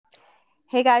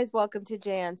Hey guys, welcome to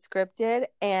Jay Unscripted,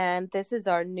 and this is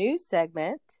our new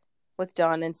segment with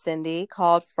Dawn and Cindy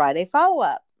called Friday Follow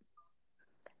Up.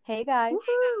 Hey guys.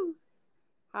 Woohoo!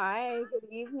 Hi, good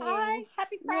evening. Hi,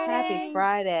 happy Friday. Happy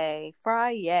Friday.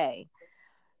 Friday.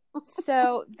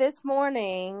 So this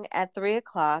morning at 3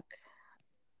 o'clock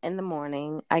in the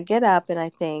morning, I get up and I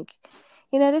think,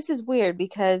 this is weird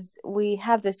because we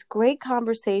have this great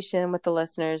conversation with the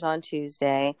listeners on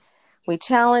Tuesday. We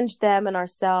challenge them and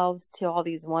ourselves to all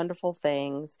these wonderful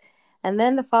things. And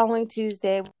then the following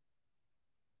Tuesday,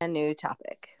 a new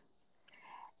topic.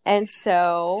 And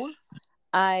so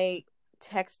I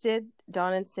texted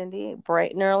Dawn and Cindy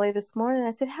bright and early this morning.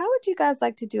 I said, how would you guys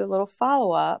like to do a little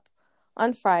follow-up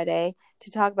on Friday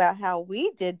to talk about how we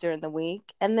did during the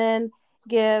week and then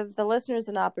give the listeners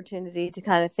an opportunity to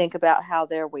kind of think about how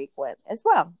their week went as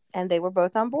well. And they were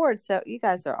both on board. So you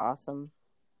guys are awesome.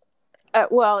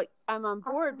 Well, I'm on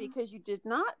board because you did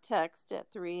not text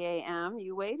at 3 a.m.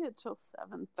 You waited till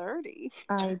 7:30.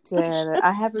 I did.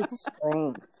 I have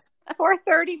restraints.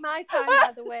 4:30 my time,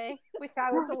 by the way, which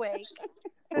I was awake.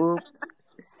 Oops.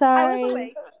 Sorry. I was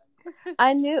awake.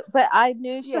 I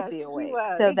knew she'd be Yes, awake. she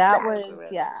was. So that Exactly.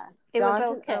 was, It was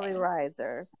Dawn's okay. an early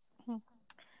riser.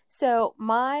 So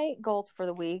my goals for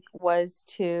the week was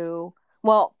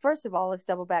first of all, let's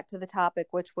double back to the topic,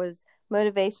 which was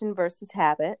motivation versus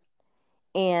habit.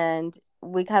 And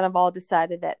we kind of all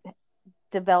decided that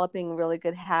developing really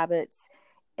good habits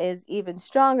is even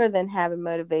stronger than having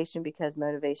motivation because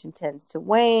motivation tends to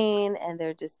wane and there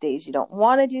are just days you don't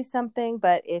want to do something.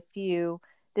 But if you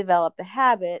develop the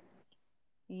habit,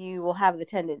 you will have the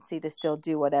tendency to still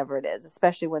do whatever it is,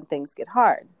 especially when things get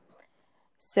hard.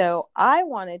 So I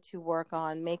wanted to work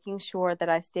on making sure that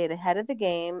I stayed ahead of the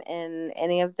game in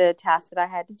any of the tasks that I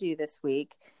had to do this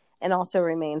week and also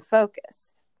remain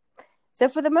focused. So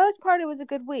for the most part, it was a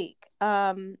good week.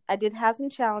 I did have some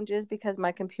challenges because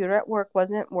my computer at work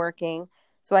wasn't working.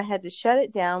 So I had to shut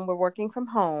it down. We're working from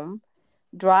home,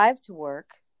 drive to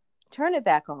work, turn it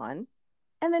back on,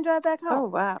 and then drive back home. Oh,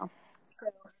 wow. So,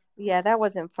 yeah, that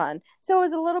wasn't fun. So it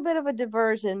was a little bit of a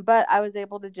diversion, but I was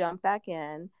able to jump back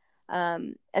in.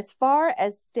 As far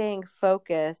as staying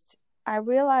focused, I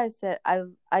realized that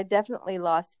I definitely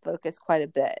lost focus quite a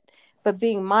bit. But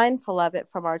being mindful of it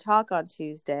from our talk on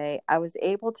Tuesday, I was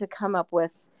able to come up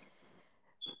with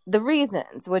the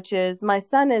reasons, which is my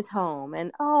son is home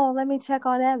and, let me check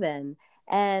on Evan.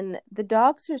 And the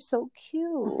dogs are so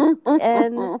cute.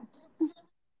 And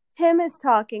Tim is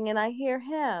talking and I hear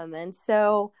him. And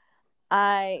so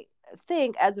I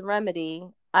think as a remedy,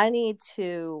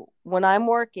 when I'm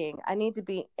working, I need to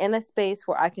be in a space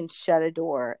where I can shut a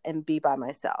door and be by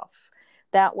myself.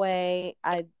 That way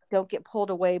I don't get pulled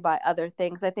away by other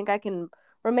things. I think I can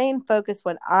remain focused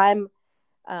when I'm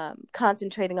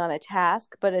concentrating on a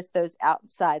task, but it's those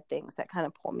outside things that kind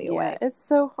of pull me away. It's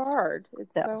so hard.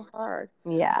 It's so hard.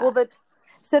 Yeah. Well,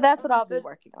 so that's what I'll be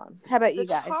working on. How about you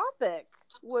guys? The topic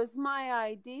was my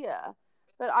idea,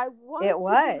 but I want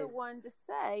to be the one to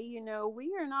say,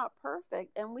 we are not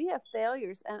perfect and we have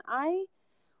failures. And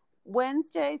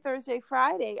Wednesday, Thursday,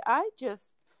 Friday, I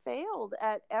just failed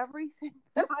at everything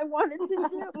that I wanted to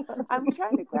do. I'm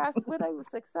trying to grasp what I was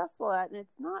successful at, and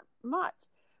it's not much.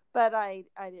 But I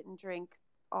didn't drink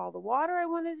all the water I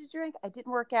wanted to drink. I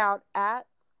didn't work out at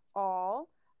all.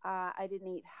 I didn't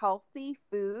eat healthy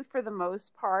food for the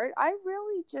most part. I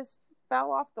really just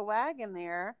fell off the wagon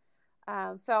there,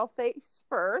 fell face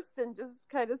first and just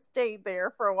kind of stayed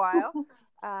there for a while.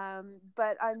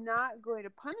 But I'm not going to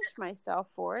punish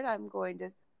myself for it. I'm going to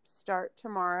start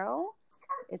tomorrow.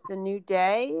 It's a new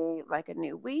day, like a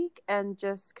new week, and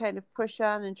just kind of push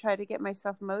on and try to get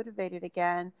myself motivated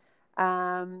again.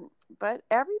 But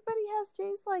everybody has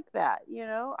days like that.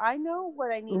 I know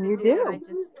what I need to do. And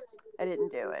I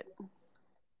didn't do it.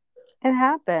 It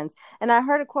happens. And I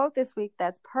heard a quote this week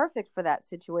that's perfect for that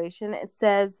situation. It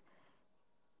says,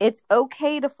 it's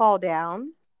okay to fall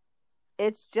down.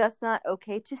 It's just not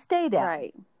okay to stay down.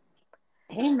 Right.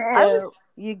 Amen.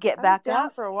 You get back down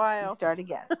up for a while. You start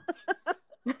again.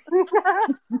 I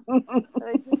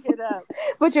did get up.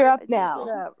 But you're up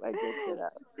now. I did get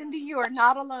up. Cindy, you are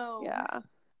not alone. Yeah.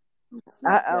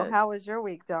 Uh-oh. How was your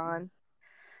week, Dawn?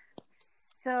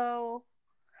 So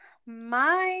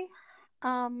my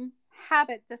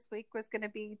habit this week was going to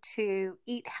be to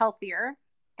eat healthier.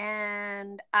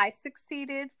 And I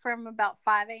succeeded from about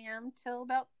 5 a.m. till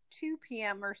about 2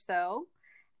 p.m. or so,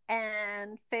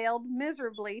 and failed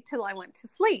miserably till I went to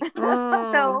sleep.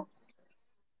 So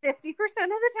 50% of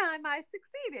the time I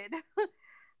succeeded.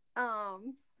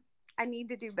 I need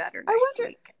to do better next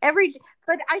week.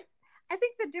 But I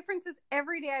think the difference is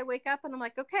every day I wake up and I'm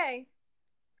like, okay,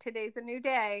 today's a new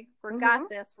day. We're Mhm. got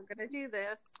this. We're going to do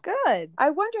this. Good. I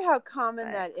wonder how common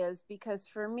Good. that is, because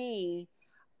for me,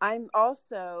 I'm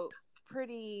also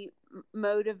pretty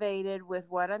motivated with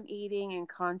what I'm eating and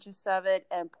conscious of it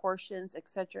and portions, et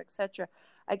cetera, et cetera.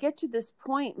 I get to this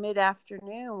point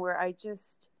mid-afternoon where I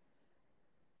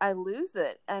lose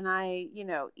it, and I,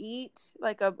 eat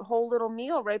like a whole little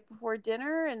meal right before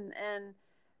dinner, and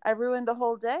I ruined the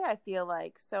whole day, I feel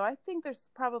like. So I think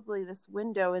there's probably this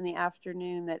window in the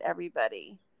afternoon that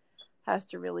everybody has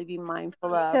to really be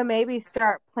mindful of. So maybe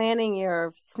start planning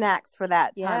your snacks for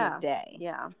that time Yeah. of day.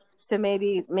 Yeah. So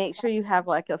maybe make sure you have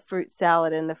like a fruit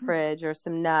salad in the fridge or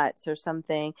some nuts or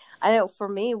something. I know for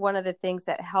me, one of the things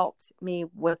that helped me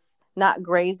with not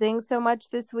grazing so much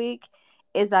this week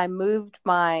is I moved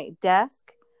my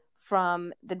desk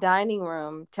from the dining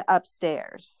room to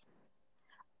upstairs.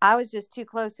 I was just too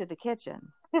close to the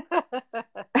kitchen.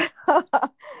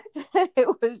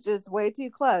 It was just way too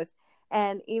close.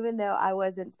 And even though I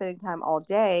wasn't spending time all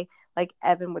day, like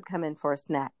Evan would come in for a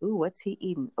snack. Ooh, what's he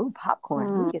eating? Ooh,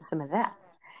 popcorn. Let me get some of that.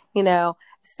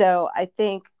 So I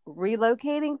think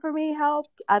relocating for me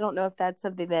helped. I don't know if that's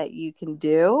something that you can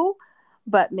do,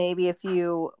 but maybe if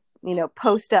you,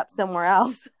 post up somewhere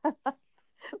else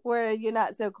where you're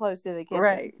not so close to the kitchen.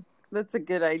 Right. That's a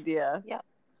good idea. Yep.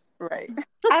 Right.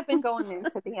 I've been going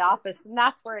into the office, and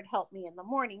that's where it helped me in the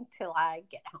morning till I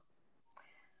get home.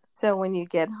 So when you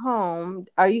get home,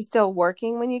 are you still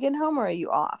working when you get home, or are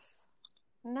you off?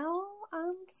 No,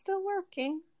 I'm still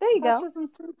working. There you That go.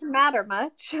 doesn't seem to matter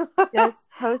much. Just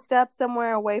post up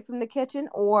somewhere away from the kitchen,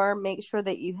 or make sure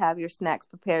that you have your snacks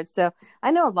prepared. So I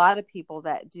know a lot of people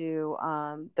that do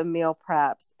the meal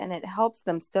preps, and it helps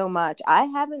them so much. I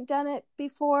haven't done it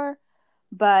before,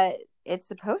 but it's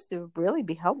supposed to really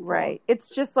be helpful. Right. It's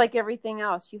just like everything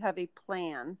else. You have a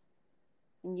plan,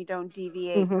 and you don't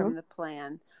deviate from the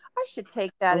plan. I should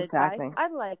take that Exactly. advice. I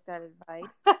like that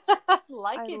advice. I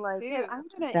I like it. I'm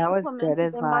going to That was implement good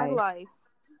it in my advice. life.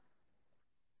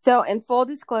 So in full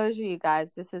disclosure, you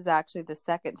guys, this is actually the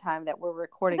second time that we're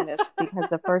recording this because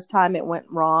the first time it went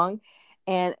wrong.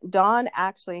 And Dawn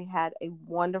actually had a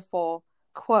wonderful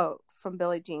quote from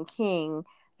Billie Jean King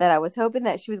that I was hoping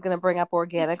that she was going to bring up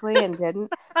organically and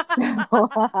didn't.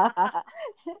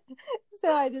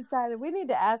 So I decided we need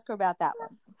to ask her about that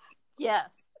one.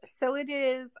 Yes. So it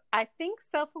is, I think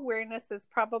self-awareness is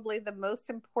probably the most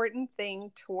important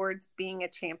thing towards being a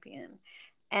champion.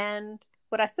 And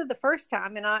what I said the first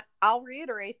time, and I'll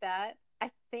reiterate that,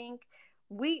 I think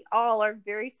we all are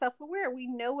very self-aware. We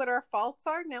know what our faults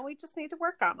are. Now we just need to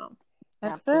work on them.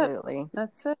 Absolutely.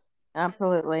 That's it.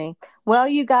 Absolutely. Well,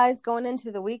 you guys, going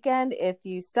into the weekend, if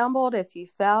you stumbled, if you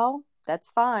fell,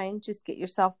 that's fine. Just get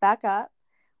yourself back up.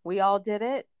 We all did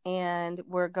it, and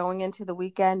we're going into the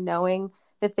weekend knowing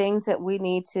the things that we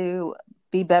need to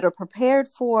be better prepared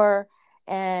for,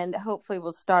 and hopefully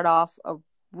we'll start off a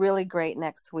really great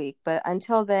next week. But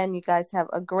until then, you guys have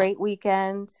a great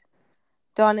weekend.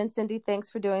 Dawn and Cindy, thanks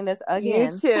for doing this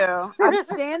again. You too. I'm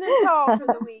standing tall for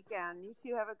the weekend. You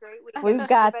two have a great weekend. We've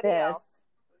got Everybody this. else.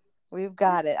 We've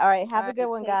got it. All right. Have a good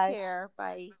one, Take guys. care.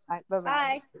 Bye. All right.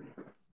 Bye-bye. Bye.